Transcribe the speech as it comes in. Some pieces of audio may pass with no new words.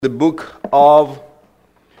The book of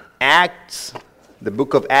Acts,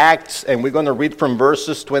 and we're going to read from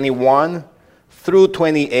verses 21 through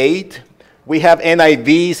 28. We have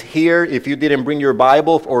NIVs here if you didn't bring your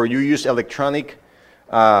Bible or you use electronic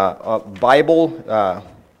Bible.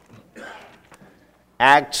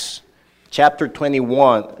 Acts chapter 20, and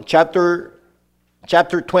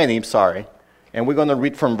we're going to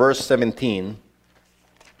read from verse 17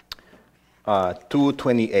 to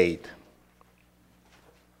 28.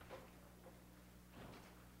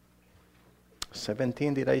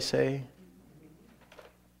 17, did I say?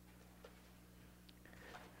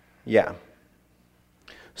 Yeah.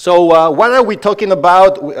 So what are we talking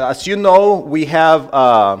about? As you know, we have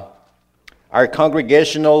our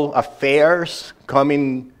congregational affairs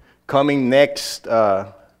coming next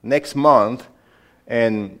month,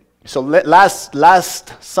 and so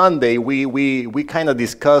last Sunday we kind of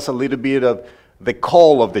discussed a little bit of the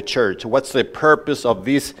call of the church. What's the purpose of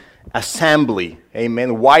this assembly?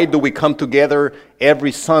 Amen. Why do we come together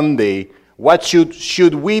every Sunday? What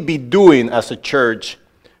should we be doing as a church,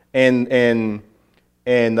 and the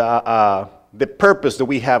purpose that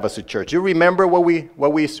we have as a church? You remember what we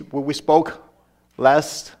spoke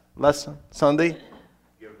last Sunday?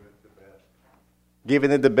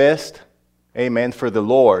 Giving it the best. Amen. For the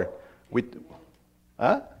Lord.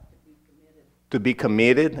 To be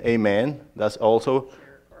committed. Amen. That's also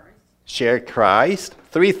share Christ.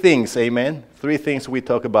 Three things, amen. Three things we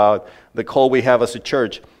talk about, the call we have as a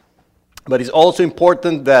church. But it's also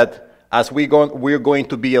important that as we're going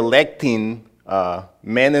to be electing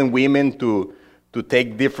men and women to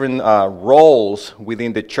take different roles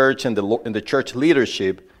within the church and the church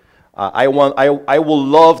leadership. I would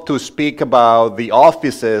love to speak about the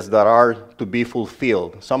offices that are to be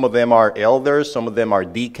fulfilled. Some of them are elders, some of them are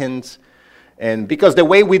deacons, and because the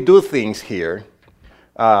way we do things here.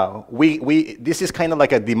 This is kind of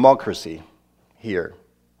like a democracy here.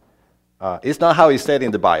 It's not how it's said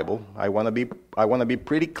in the Bible. I want to be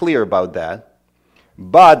pretty clear about that.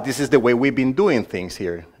 But this is the way we've been doing things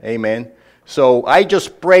here. Amen. So I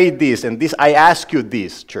just pray this, and I ask you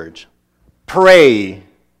this, church. Pray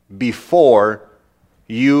before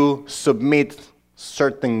you submit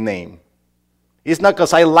certain name. It's not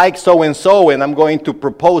because I like so-and-so and I'm going to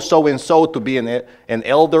propose so-and-so to be an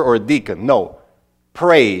elder or deacon. No.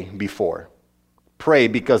 Pray before. Pray,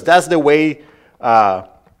 because that's the way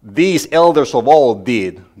these elders of old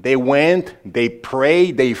did. They went, they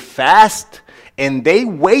prayed, they fast, and they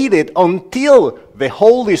waited until the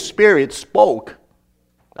Holy Spirit spoke.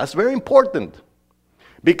 That's very important.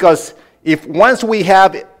 Because if once we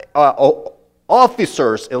have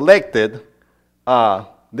officers elected,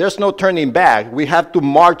 there's no turning back. We have to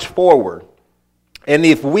march forward. And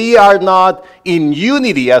if we are not in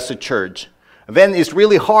unity as a church, then it's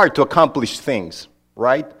really hard to accomplish things,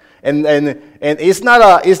 right? And it's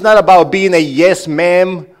not about being a yes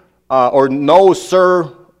ma'am or no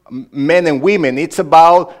sir men and women. It's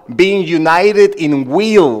about being united in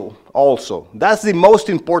will also. That's the most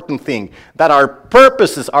important thing, that our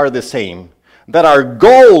purposes are the same, that our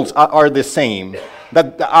goals are the same,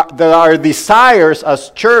 that our desires as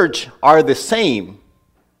church are the same.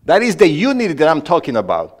 That is the unity that I'm talking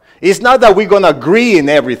about. It's not that we're going to agree in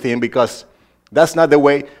everything, because that's not the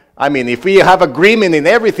way. I mean, if we have agreement in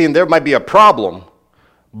everything, there might be a problem.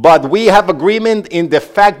 But we have agreement in the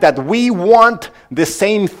fact that we want the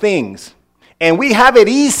same things. And we have it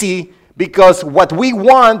easy because what we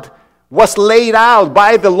want was laid out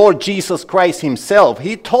by the Lord Jesus Christ himself.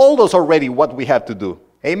 He told us already what we have to do.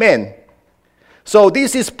 Amen. So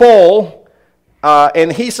this is Paul,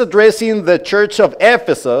 and he's addressing the church of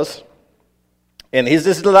Ephesus. And this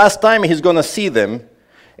is the last time he's going to see them.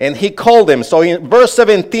 And he called them. So in verse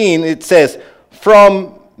 17, it says,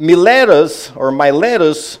 from Miletus,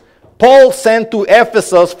 Paul sent to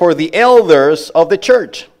Ephesus for the elders of the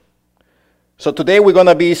church. So today we're going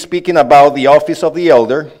to be speaking about the office of the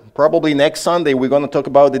elder. Probably next Sunday we're going to talk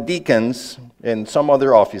about the deacons and some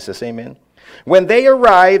other offices. Amen. When they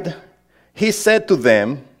arrived, he said to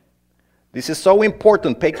them, this is so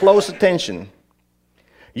important, pay close attention.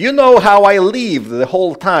 You know how I lived the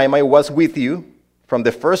whole time I was with you. From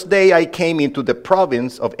the first day I came into the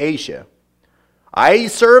province of Asia, I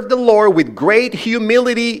served the Lord with great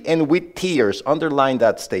humility and with tears. Underline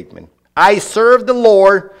that statement. I served the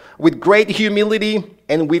Lord with great humility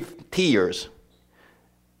and with tears.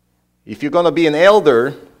 If you're going to be an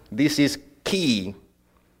elder, this is key.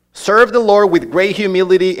 Serve the Lord with great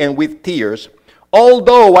humility and with tears,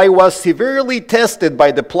 although I was severely tested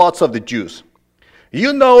by the plots of the Jews.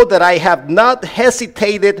 You know that I have not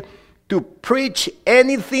hesitated to preach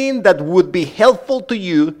anything that would be helpful to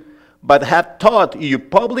you, but have taught you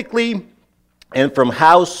publicly and from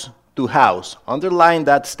house to house. Underline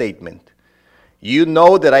that statement. You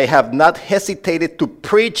know that I have not hesitated to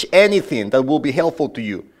preach anything that will be helpful to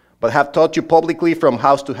you, but have taught you publicly from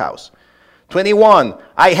house to house. 21,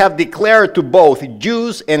 I have declared to both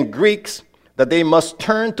Jews and Greeks that they must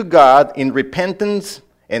turn to God in repentance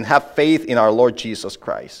and have faith in our Lord Jesus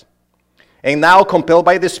Christ. And now, compelled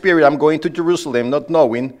by the Spirit, I'm going to Jerusalem, not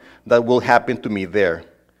knowing that will happen to me there.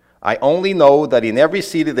 I only know that in every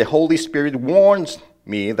city the Holy Spirit warns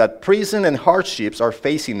me that prison and hardships are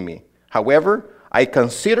facing me. However, I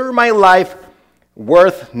consider my life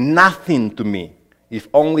worth nothing to me, if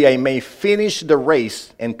only I may finish the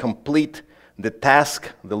race and complete the task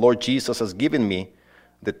the Lord Jesus has given me,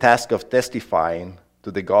 the task of testifying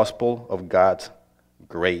to the gospel of God's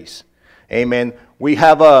grace. Amen. We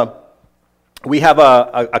have a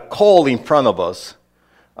call in front of us,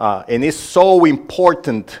 and it's so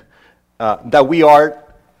important that we are,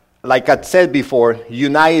 like I said before,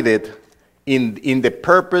 united in the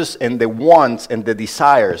purpose and the wants and the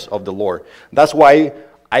desires of the Lord. That's why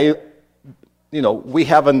we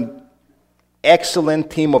have an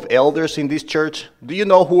excellent team of elders in this church. Do you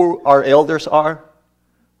know who our elders are?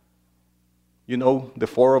 You know the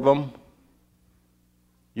four of them?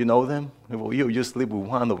 You know them? Well, you just live with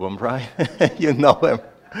one of them, right? You know them.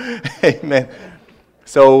 Amen.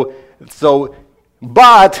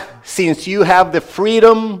 But since you have the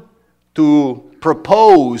freedom to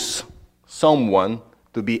propose someone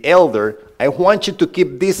to be elder, I want you to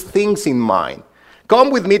keep these things in mind.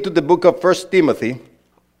 Come with me to the book of 1 Timothy.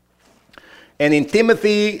 And in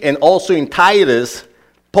Timothy and also in Titus,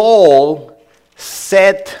 Paul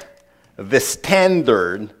set the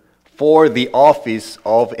standard for the office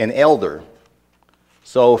of an elder.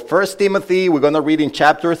 So 1 Timothy, we're going to read in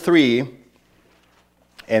chapter 3,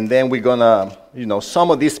 and then we're going to,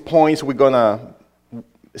 some of these points, we're going to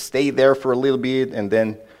stay there for a little bit, and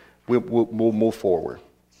then we'll move forward.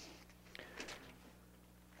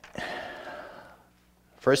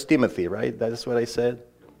 1 Timothy, right? That's what I said?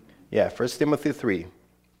 Yeah, 1 Timothy 3.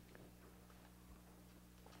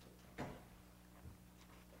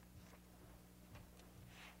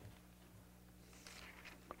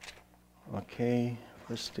 Okay,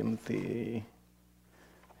 1 Timothy,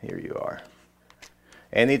 here you are.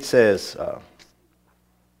 And it says,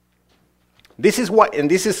 this is what, and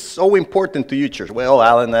this is so important to you, church. Well,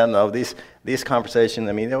 Alan, I know this conversation,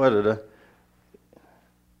 and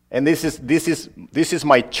this is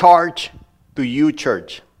my charge to you,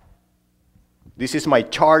 church. This is my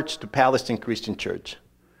charge to Palestine Christian Church,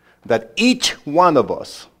 that each one of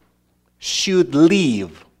us should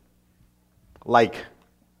live like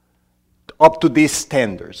up to these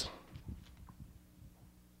standards.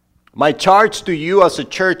 My charge to you as a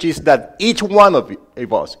church is that each one of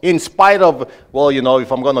us, in spite of,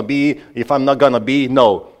 if I'm going to be, if I'm not going to be,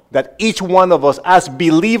 no, that each one of us as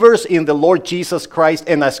believers in the Lord Jesus Christ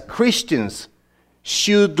and as Christians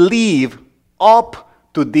should live up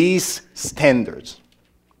to these standards.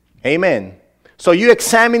 Amen. So you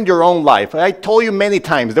examine your own life. I told you many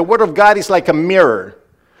times, the Word of God is like a mirror.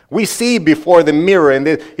 We see before the mirror, and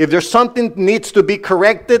if there's something needs to be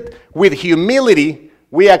corrected, with humility,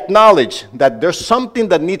 we acknowledge that there's something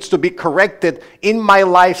that needs to be corrected in my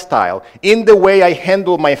lifestyle, in the way I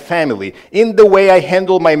handle my family, in the way I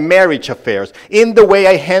handle my marriage affairs, in the way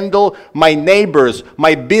I handle my neighbors,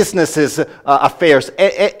 my businesses affairs,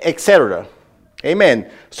 etc.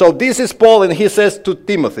 Amen. So this is Paul, and he says to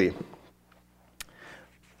Timothy,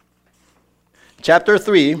 chapter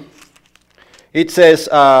 3, it says,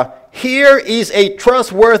 here is a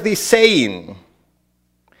trustworthy saying.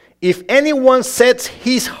 If anyone sets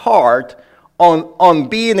his heart on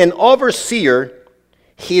being an overseer,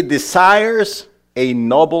 he desires a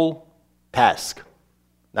noble task.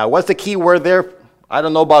 Now, what's the key word there? I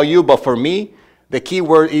don't know about you, but for me, the key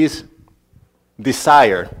word is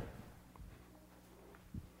desire.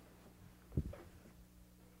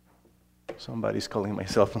 Somebody's calling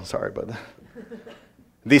myself, I'm sorry about that.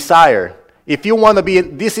 Desire. If you want to be,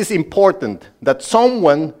 this is important, that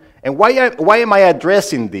someone, and why am I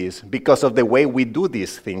addressing this? Because of the way we do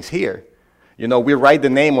these things here. We write the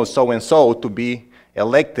name of so-and-so to be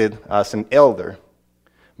elected as an elder.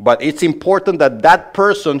 But it's important that that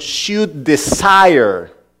person should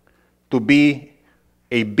desire to be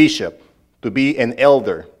a bishop, to be an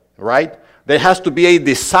elder, right? There has to be a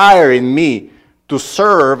desire in me to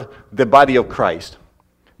serve the body of Christ.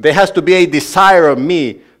 There has to be a desire of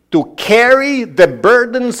me to carry the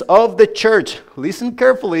burdens of the church. Listen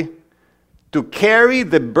carefully. To carry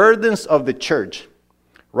the burdens of the church.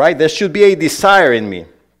 Right? There should be a desire in me.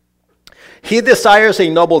 He desires a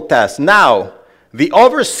noble task. Now, the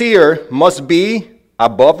overseer must be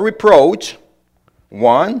above reproach.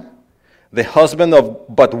 1, the husband of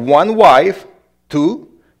but one wife. 2,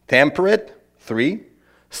 temperate. 3,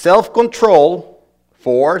 self-control.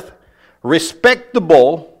 4,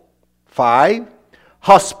 respectable. 5,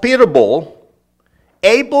 hospitable,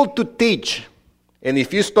 able to teach. And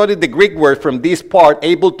if you study the Greek word from this part,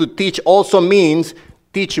 able to teach also means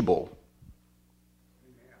teachable.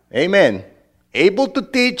 Amen. Able to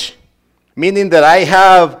teach, meaning that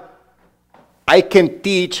I can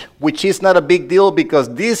teach, which is not a big deal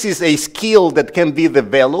because this is a skill that can be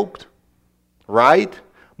developed, right?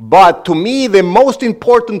 But to me, the most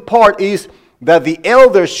important part is that the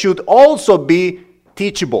elders should also be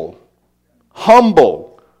teachable,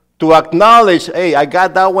 humble, to acknowledge, hey, I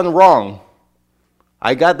got that one wrong.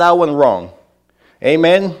 I got that one wrong.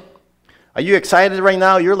 Amen. Are you excited right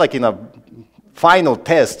now? You're like in a final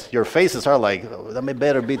test. Your faces are like, oh, I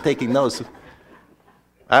better be taking notes.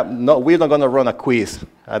 No, we're not going to run a quiz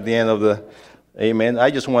at the end of the, amen.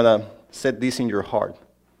 I just want to set this in your heart.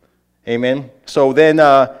 Amen. So then,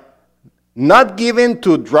 not given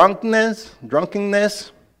to drunkenness,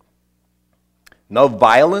 not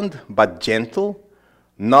violent, but gentle,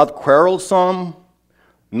 not quarrelsome,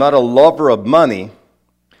 not a lover of money.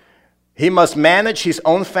 He must manage his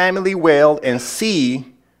own family well and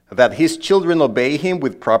see that his children obey him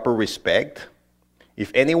with proper respect.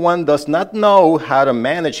 If anyone does not know how to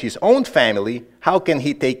manage his own family, how can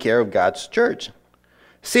he take care of God's church?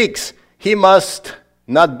 6, he must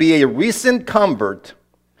not be a recent convert,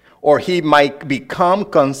 or he might become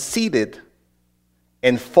conceited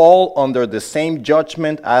and fall under the same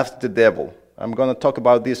judgment as the devil. I'm going to talk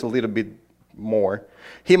about this a little bit more.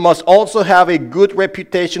 He must also have a good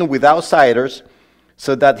reputation with outsiders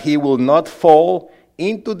so that he will not fall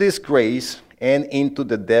into disgrace and into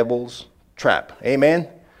the devil's trap. Amen?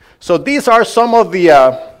 So these are some of the,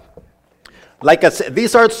 like I said,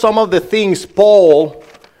 these are some of the things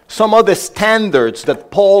some of the standards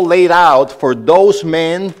that Paul laid out for those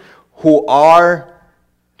men who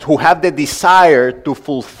have the desire to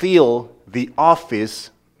fulfill the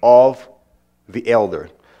office of the elder.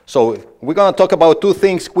 So we're going to talk about 2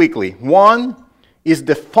 things quickly. One is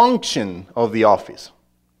the function of the office.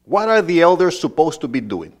 What are the elders supposed to be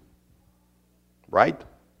doing? Right?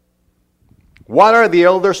 What are the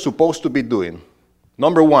elders supposed to be doing?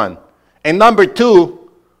 Number 1. And number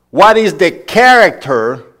 2, what is the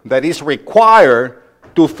character that is required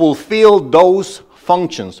to fulfill those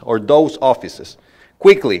functions or those offices?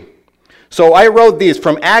 Quickly. So I wrote this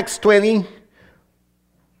from Acts 20.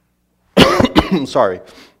 Sorry.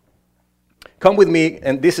 Come with me,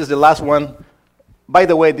 and this is the last one. By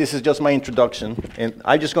the way, this is just my introduction, and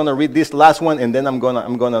I'm just going to read this last one, and then I'm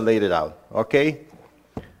gonna lay it out. Okay?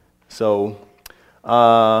 So,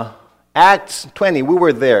 Acts 20, we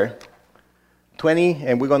were there. 20,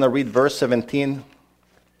 and we're going to read verse 17.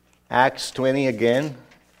 Acts 20 again.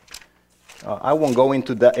 I won't go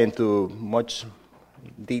into much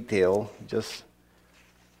detail, just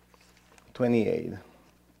 28.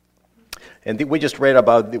 And we just read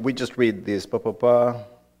this.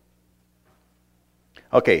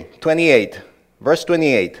 Okay, 28, verse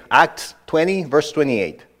 28. Acts 20, verse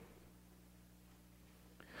 28.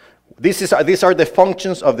 These are the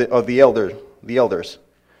functions of the elders.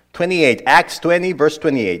 28, Acts 20, verse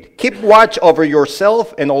 28. Keep watch over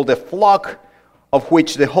yourself and all the flock of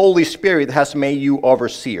which the Holy Spirit has made you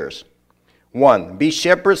overseers. 1, be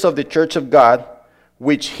shepherds of the church of God,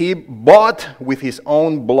 which he bought with his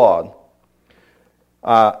own blood.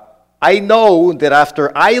 I know that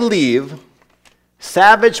after I leave,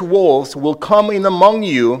 savage wolves will come in among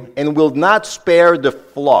you and will not spare the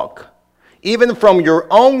flock. Even from your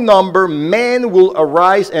own number, men will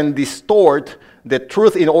arise and distort the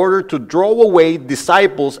truth in order to draw away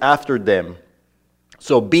disciples after them.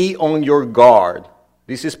 So be on your guard.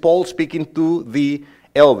 This is Paul speaking to the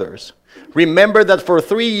elders. Remember that for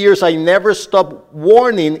 3 years I never stopped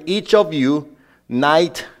warning each of you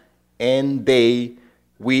night and day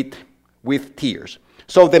with tears.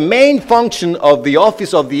 So the main function of the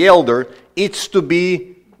office of the elder is to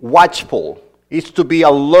be watchful. It's to be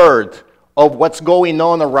alert of what's going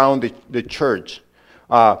on around the church.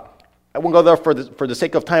 I won't go there for the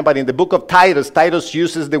sake of time, but in the book of Titus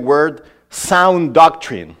uses the word sound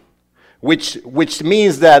doctrine, which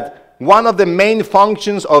means that one of the main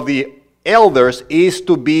functions of the elders is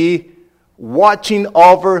to be watching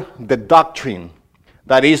over the doctrine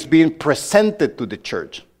that is being presented to the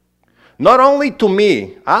church. Not only to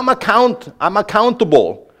me, I'm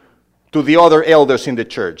accountable to the other elders in the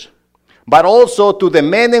church, but also to the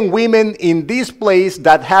men and women in this place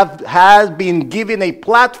that has been given a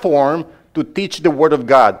platform to teach the Word of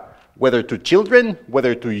God, whether to children,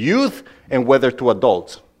 whether to youth, and whether to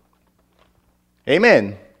adults.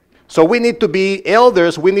 Amen. So we need to be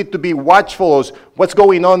elders, we need to be watchful. What's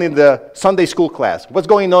going on in the Sunday school class? What's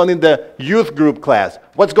going on in the youth group class?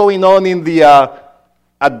 What's going on in the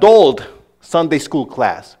adult Sunday school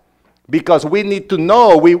class? Because we need to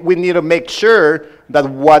know, we need to make sure that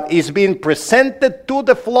what is being presented to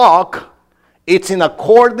the flock, it's in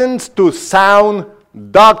accordance to sound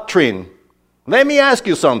doctrine. Let me ask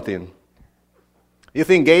you something. You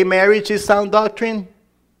think gay marriage is sound doctrine?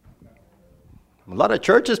 A lot of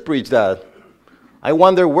churches preach that. I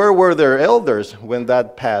wonder where were their elders when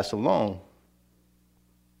that passed along?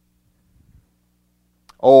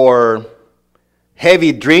 Or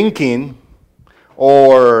heavy drinking,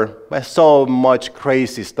 or so much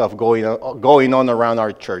crazy stuff going on around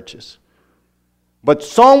our churches. But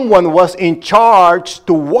someone was in charge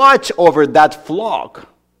to watch over that flock.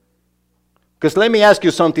 Because let me ask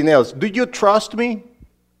you something else. Do you trust me?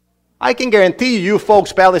 I can guarantee you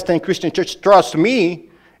folks, Palestine Christian Church, trust me.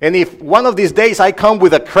 And if one of these days I come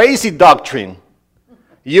with a crazy doctrine,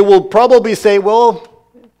 you will probably say, well,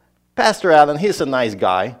 Pastor Allen, he's a nice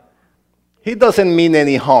guy. He doesn't mean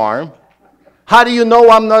any harm. How do you know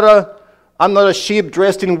I'm not a sheep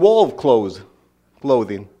dressed in wolf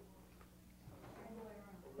clothing?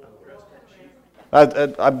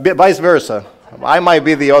 Vice versa. I might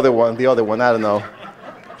be the other one, I don't know.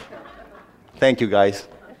 Thank you, guys.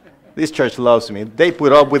 This church loves me. They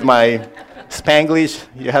put up with my Spanglish,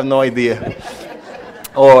 you have no idea.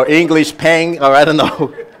 Or English pang, or I don't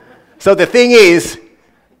know. So the thing is,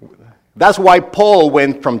 that's why Paul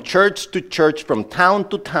went from church to church, from town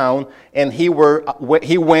to town, and he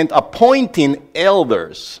went appointing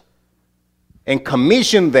elders and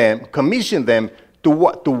commissioned them to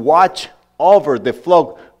watch over the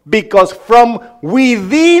flock, because from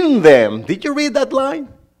within them, did you read that line?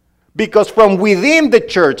 Because from within the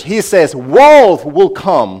church, he says, wolves will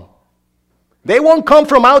come. They won't come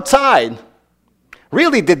from outside.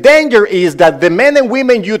 Really, the danger is that the men and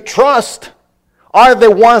women you trust are the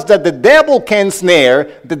ones that the devil can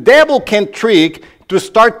snare, the devil can trick to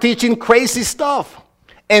start teaching crazy stuff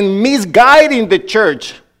and misguiding the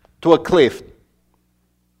church to a cliff.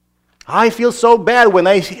 I feel so bad when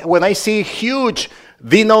I see huge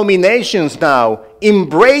denominations now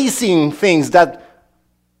embracing things that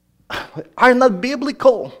are not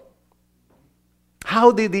biblical.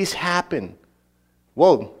 How did this happen?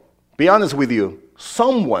 Well, be honest with you,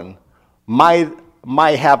 someone might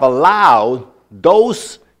have allowed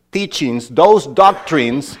those teachings, those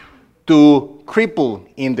doctrines to cripple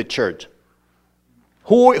in the church.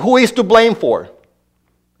 Who is to blame for?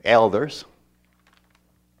 Elders.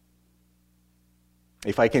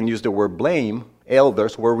 If I can use the word blame,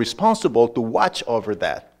 elders were responsible to watch over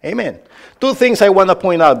that. Amen. Two things I want to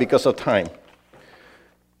point out because of time.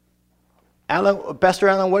 Pastor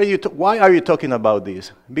Allen, why are you talking about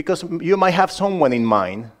this? Because you might have someone in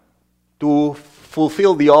mind to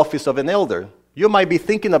fulfill the office of an elder. You might be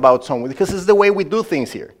thinking about someone, because it's the way we do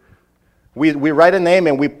things here. We write a name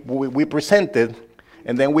and we present it,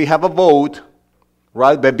 and then we have a vote,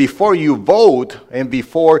 right? But before you vote and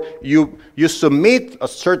before you submit a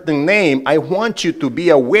certain name, I want you to be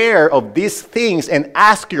aware of these things and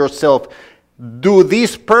ask yourself, do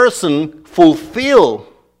this person fulfill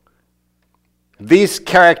these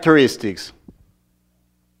characteristics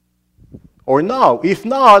or no? If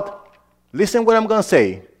not, listen what I'm going to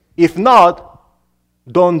say. If not,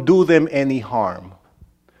 don't do them any harm.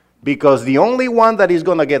 Because the only one that is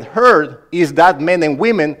going to get hurt is that men and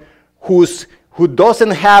women who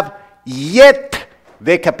doesn't have yet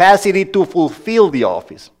the capacity to fulfill the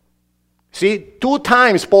office. See, 2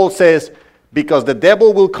 times Paul says, because the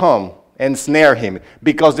devil will come and snare him.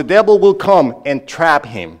 Because the devil will come and trap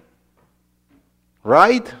him.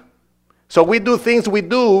 Right? So we do things we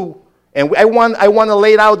do, and I want to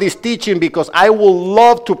lay out this teaching because I will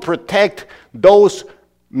love to protect those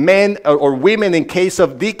men or women in case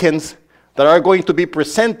of deacons that are going to be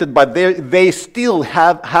presented, but they still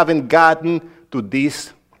haven't gotten to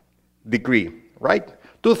this degree, right?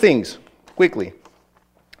 2 things, quickly.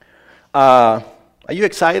 Are you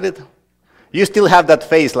excited? You still have that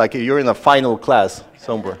face like you're in a final class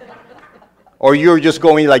somewhere. Or you're just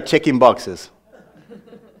going like checking boxes.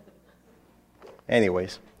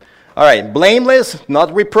 Anyways. All right, blameless,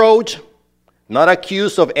 not reproach, not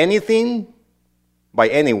accused of anything by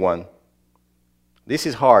anyone. This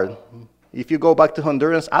is hard. If you go back to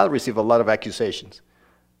Honduras, I'll receive a lot of accusations.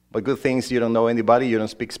 But good things, you don't know anybody, you don't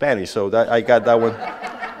speak Spanish, so I got that one.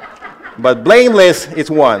 But blameless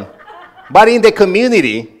is one. But in the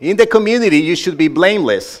community, you should be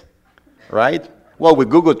blameless, right? Well, with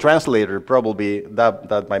Google Translator, probably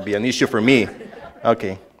that might be an issue for me.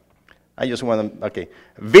 Okay. I just want to, okay.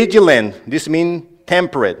 Vigilant, this means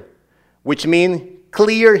temperate, which means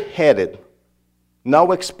clear-headed,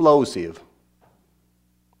 no explosive.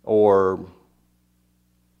 Or,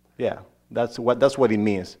 yeah, that's what it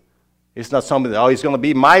means. It's not something, oh, it's going to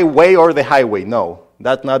be my way or the highway. No,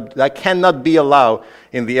 that cannot be allowed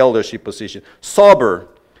in the eldership position. Sober,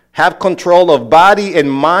 have control of body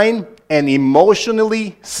and mind, and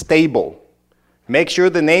emotionally stable. Make sure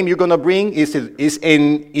the name you're going to bring is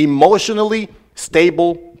an emotionally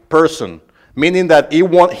stable person, meaning that he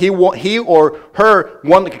or her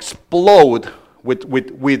won't explode with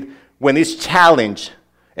when it's challenged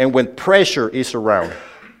and when pressure is around.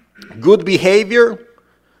 Good behavior,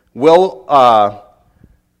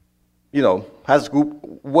 has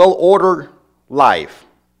well-ordered life.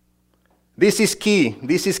 This is key.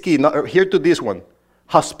 Now, here to this one.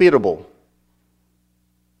 Hospitable.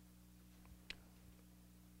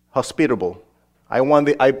 I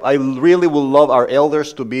really would love our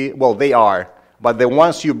elders to be, well, they are, but the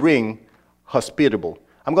ones you bring, hospitable.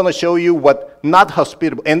 I'm going to show you what not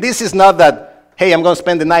hospitable. And this is not that, hey, I'm going to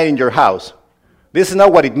spend the night in your house. This is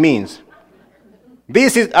not what it means.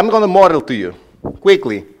 I'm going to model to you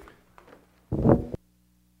quickly.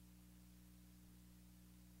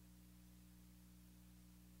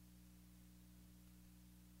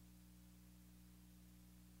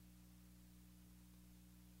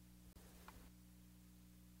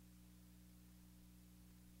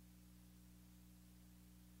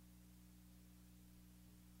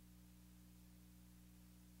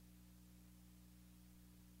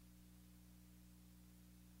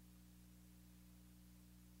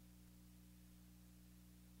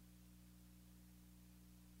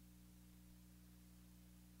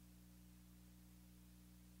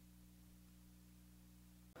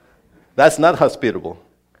 That's not hospitable.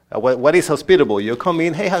 What is hospitable? You come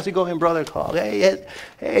in, hey, how's it going, brother?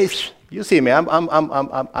 Hey, you see me,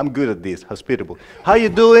 I'm good at this, hospitable. How you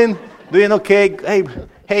doing? Doing okay?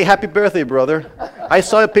 Hey, happy birthday, brother. I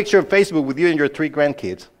saw a picture of Facebook with you and your 3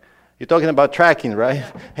 grandkids. You're talking about tracking, right?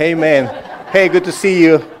 Hey, man. Hey, good to see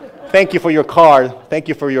you. Thank you for your card. Thank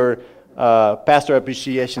you for your pastor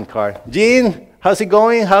appreciation card. Jean, how's it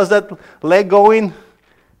going? How's that leg going?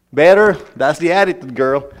 Better? That's the attitude,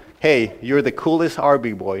 girl. Hey, you're the coolest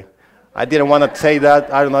RB boy. I didn't want to say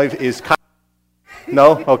that. I don't know if it's...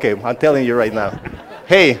 No? Okay, I'm telling you right now.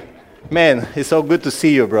 Hey, man, it's so good to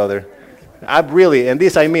see you, brother. I'm really, and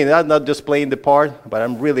this I mean, I'm not just playing the part, but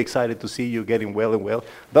I'm really excited to see you getting well and well.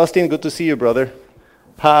 Dustin, good to see you, brother.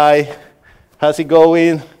 Hi, how's it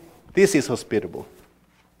going? This is hospitable,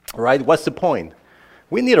 right? What's the point?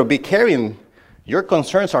 We need to be carrying, your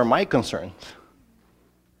concerns are my concerns.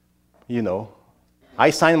 You know, I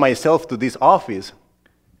signed myself to this office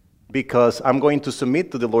because I'm going to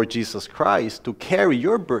submit to the Lord Jesus Christ to carry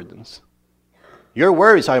your burdens. Your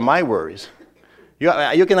worries are my worries.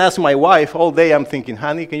 You can ask my wife all day. I'm thinking,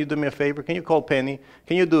 honey, can you do me a favor? Can you call Penny?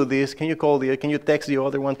 Can you do this? Can you call the? Can you text the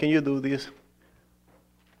other one? Can you do this?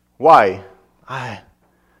 Why? I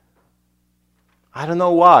don't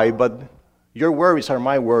know why, but your worries are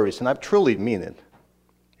my worries, and I truly mean it.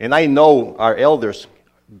 And I know our elders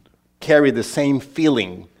carry the same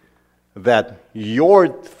feeling that your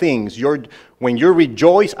things, when you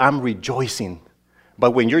rejoice, I'm rejoicing.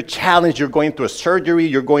 But when you're challenged, you're going through a surgery,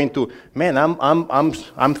 you're going to, man,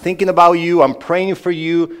 I'm thinking about you, I'm praying for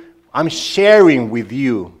you, I'm sharing with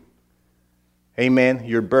you, amen,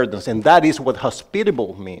 your burdens. And that is what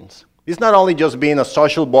hospitable means. It's not only just being a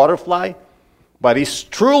social butterfly, but it's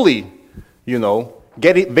truly,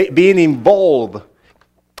 being involved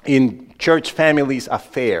in church families'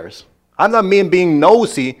 affairs. I'm not mean being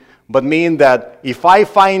nosy, but mean that if I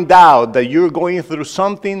find out that you're going through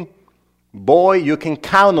something, boy, you can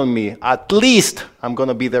count on me. At least I'm going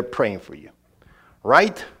to be there praying for you.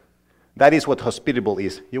 Right? That is what hospitable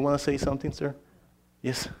is. You want to say something, sir?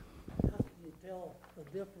 Yes? How can you tell the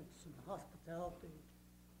difference in hospitality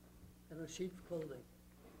and a sheep's clothing?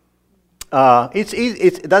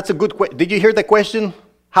 That's a good question. Did you hear the question?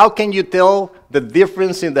 How can you tell the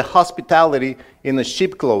difference in the hospitality in the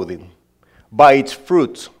sheep clothing? By its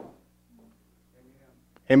fruits.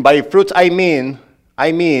 And by fruits, I mean,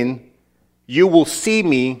 you will see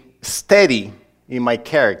me steady in my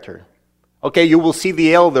character. Okay, you will see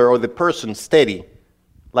the elder or the person steady.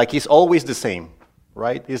 Like he's always the same,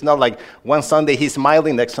 right? It's not like one Sunday he's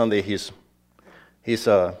smiling, next Sunday he's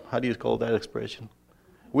how do you call that expression?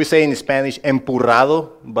 We say in Spanish,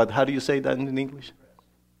 empurrado, but how do you say that in English?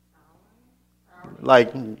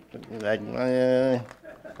 like,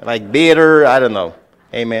 like bitter, I don't know.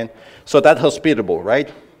 Amen. So that's hospitable,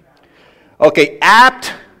 right? Okay,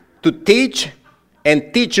 apt to teach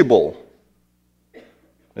and teachable.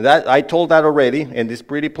 That I told that already, and it's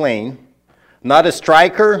pretty plain. Not a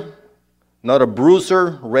striker, not a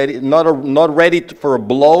bruiser, not ready for a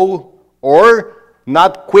blow, or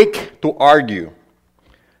not quick to argue.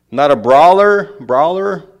 Not a brawler,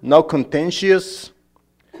 not contentious,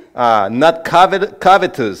 not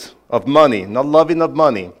covetous of money, not loving of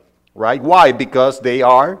money, right? Why? Because they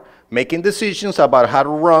are making decisions about how to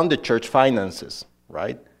run the church finances,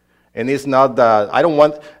 right? And it's not that,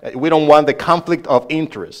 we don't want the conflict of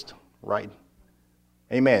interest, right?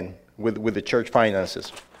 Amen, with the church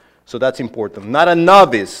finances. So that's important. Not a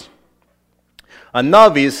novice. A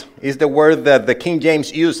novice is the word that the King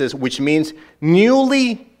James uses, which means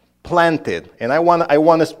newly planted. And I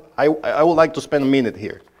would like to spend a minute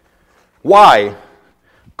here. Why?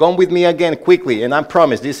 Come with me again quickly, and I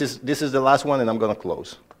promise this is the last one, and I'm going to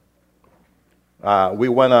close. We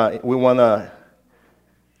wanna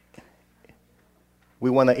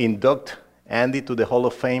induct Andy to the Hall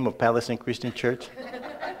of Fame of Palestine Christian Church.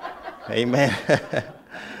 Amen.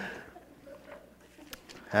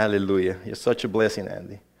 Hallelujah. You're such a blessing,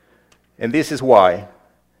 Andy. And this is why.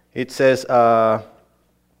 It says,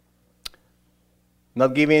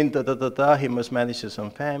 not giving, he must manage his own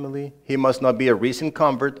family. He must not be a recent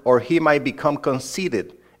convert, or he might become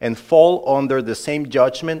conceited and fall under the same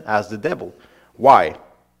judgment as the devil. Why?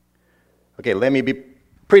 Okay, let me be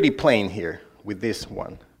pretty plain here with this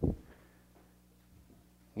one.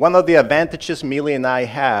 One of the advantages Millie and I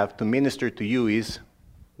have to minister to you is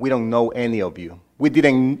we don't know any of you. We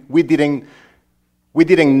didn't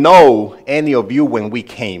know any of you when we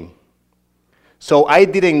came. So I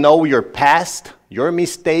didn't know your past, your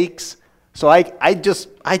mistakes. So I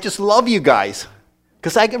just love you guys.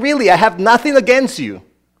 Because I have nothing against you.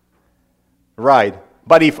 Right.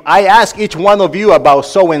 But if I ask each one of you about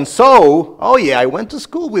so-and-so, oh yeah, I went to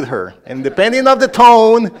school with her. And depending on the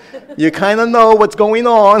tone, you kind of know what's going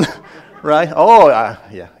on. Right? Oh,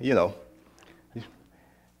 yeah, you know.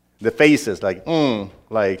 The faces, like,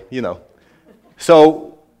 you know.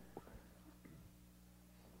 So,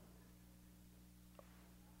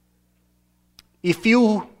 if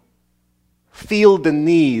you feel the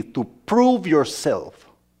need to prove yourself,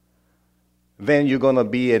 then you're going to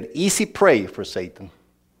be an easy prey for Satan.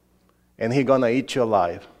 And he's going to eat you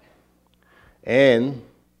alive. And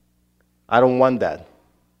I don't want that.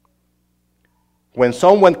 When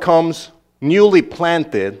someone comes newly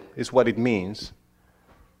planted, is what it means,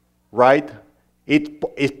 right?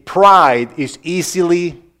 Pride is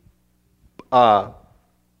easily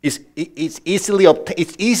it's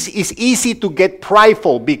easy to get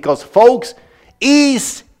prideful because, folks,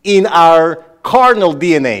 is in our carnal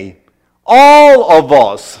DNA. All of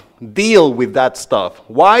us deal with that stuff.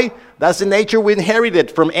 Why? That's the nature we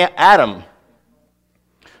inherited from Adam.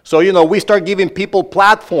 So, we start giving people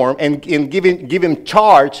platform and giving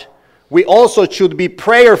charge. We also should be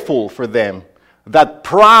prayerful for them, that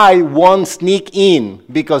pride won't sneak in,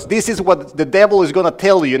 because this is what the devil is going to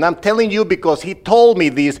tell you. And I'm telling you because he told me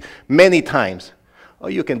this many times. Oh,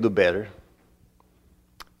 you can do better.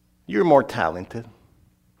 You're more talented.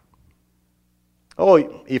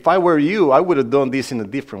 Oh, if I were you, I would have done this in a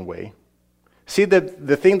different way. See,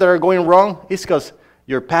 the things that are going wrong is because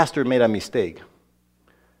your pastor made a mistake.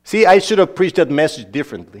 See, I should have preached that message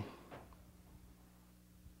differently.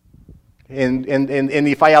 And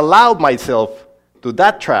if I allowed myself to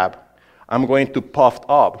that trap, I'm going to puff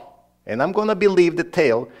up. And I'm going to believe the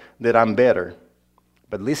tale that I'm better.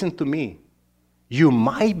 But listen to me. You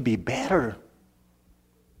might be better.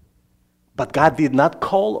 But God did not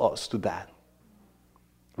call us to that.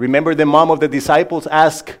 Remember the mom of the disciples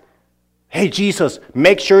asked, hey, Jesus,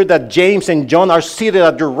 make sure that James and John are seated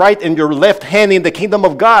at your right and your left hand in the kingdom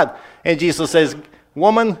of God. And Jesus says,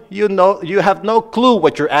 woman, you have no clue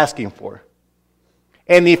what you're asking for.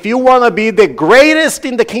 And if you want to be the greatest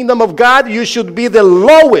in the kingdom of God, you should be the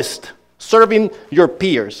lowest serving your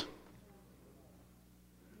peers.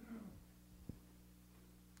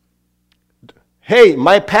 Hey,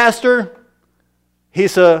 my pastor,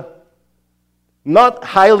 he's a not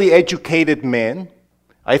highly educated man.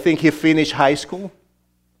 I think he finished high school.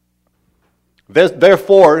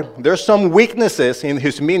 Therefore, there's some weaknesses in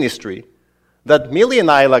his ministry that Millie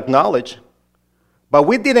and I acknowledge. But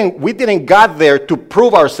we didn't got there to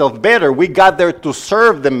prove ourselves better. We got there to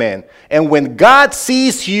serve the man. And when God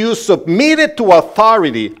sees you submitted to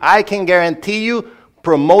authority, I can guarantee you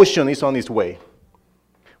promotion is on its way.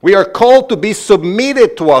 We are called to be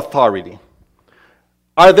submitted to authority.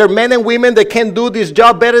 Are there men and women that can do this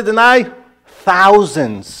job better than I?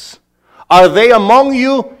 Thousands. Are they among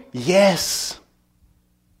you? Yes.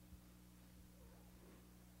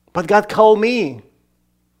 But God called me.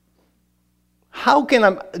 How can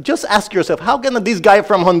I, just ask yourself, how can this guy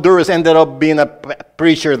from Honduras ended up being a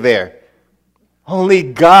preacher there? Only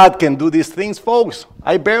God can do these things, folks.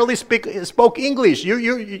 I barely spoke English.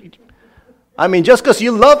 I mean, just because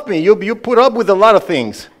you love me, you put up with a lot of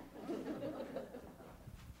things.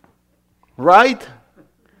 Right?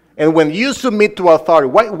 And when you submit to authority,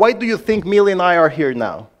 why do you think Millie and I are here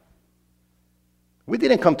now? We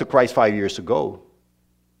didn't come to Christ 5 years ago.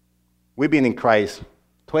 We've been in Christ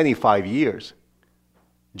 25 years.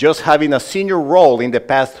 Just having a senior role in the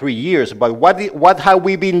past 3 years. But what have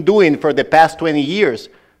we been doing for the past 20 years?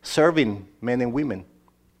 Serving men and women.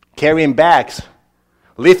 Carrying bags.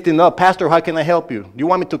 Lifting up. Pastor, how can I help you? Do you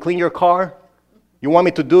want me to clean your car? You want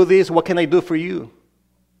me to do this? What can I do for you?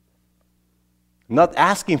 Not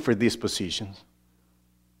asking for these positions.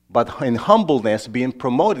 But in humbleness being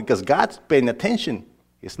promoted because God's paying attention.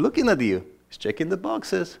 He's looking at you. He's checking the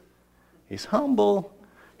boxes. He's humble.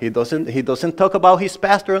 He doesn't talk about his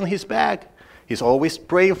pastor on his back. He's always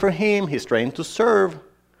praying for him. He's trying to serve.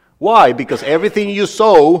 Why? Because everything you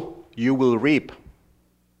sow, you will reap.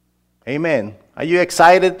 Amen. Are you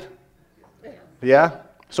excited? Yeah?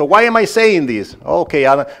 So why am I saying this? Okay,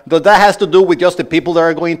 does that has to do with just the people that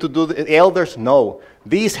are going to do the elders? No.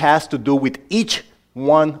 This has to do with each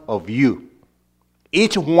one of you.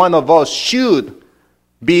 Each one of us should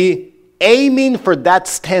be aiming for that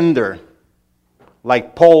standard,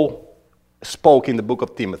 like Paul spoke in the book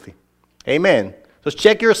of Timothy. Amen. So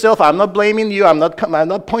check yourself. I'm not blaming you. I'm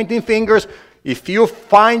not pointing fingers. If you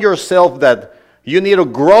find yourself that you need to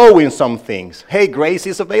grow in some things, hey, grace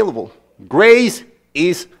is available. Grace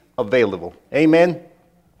is available. Amen.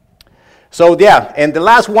 So yeah, and the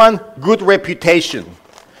last one, good reputation.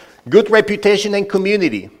 Good reputation and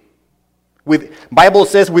community. Bible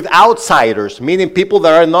says with outsiders, meaning people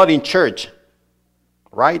that are not in church.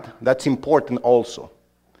 Right? That's important also.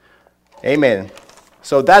 Amen.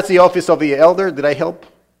 So that's the office of the elder. Did I help?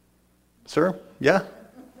 Sir? Yeah?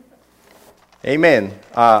 Amen.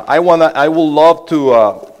 I would love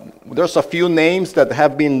to, there's a few names that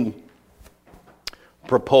have been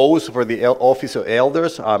proposed for the office of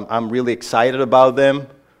elders. I'm really excited about them.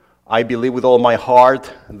 I believe with all my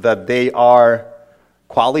heart that they are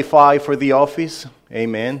qualified for the office.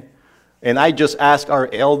 Amen. And I just ask our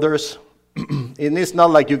elders, and it's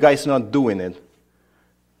not like you guys not doing it.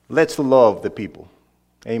 Let's love the people.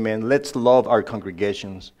 Amen. Let's love our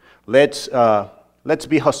congregations. Let's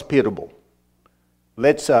be hospitable.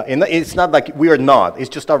 And it's not like we are not. It's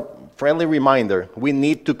just a friendly reminder. We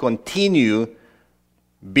need to continue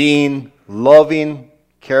being loving,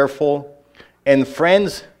 careful. And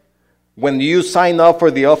friends, when you sign up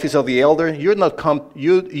for the office of the elder, you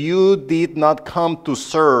did not come to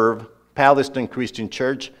serve Palestine Christian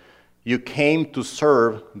Church. You came to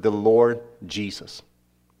serve the Lord Jesus.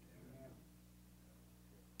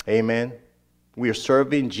 Amen. We are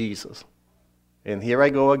serving Jesus. And here I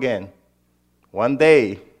go again. One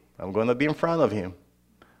day, I'm going to be in front of him.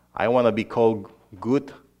 I want to be called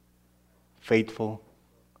good, faithful.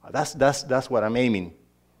 That's what I'm aiming.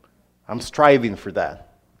 I'm striving for that.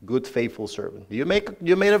 Good, faithful servant. You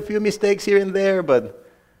made a few mistakes here and there, but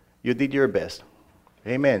you did your best.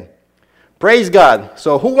 Amen. Praise God.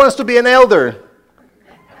 So who wants to be an elder?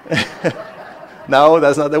 No,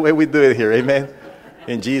 that's not the way we do it here. Amen.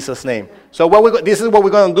 In Jesus' name. So this is what we're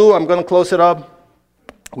going to do. I'm going to close it up.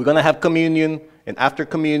 We're going to have communion. And after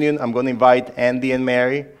communion, I'm going to invite Andy and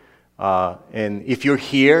Mary. And if you're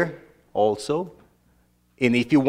here also, and if you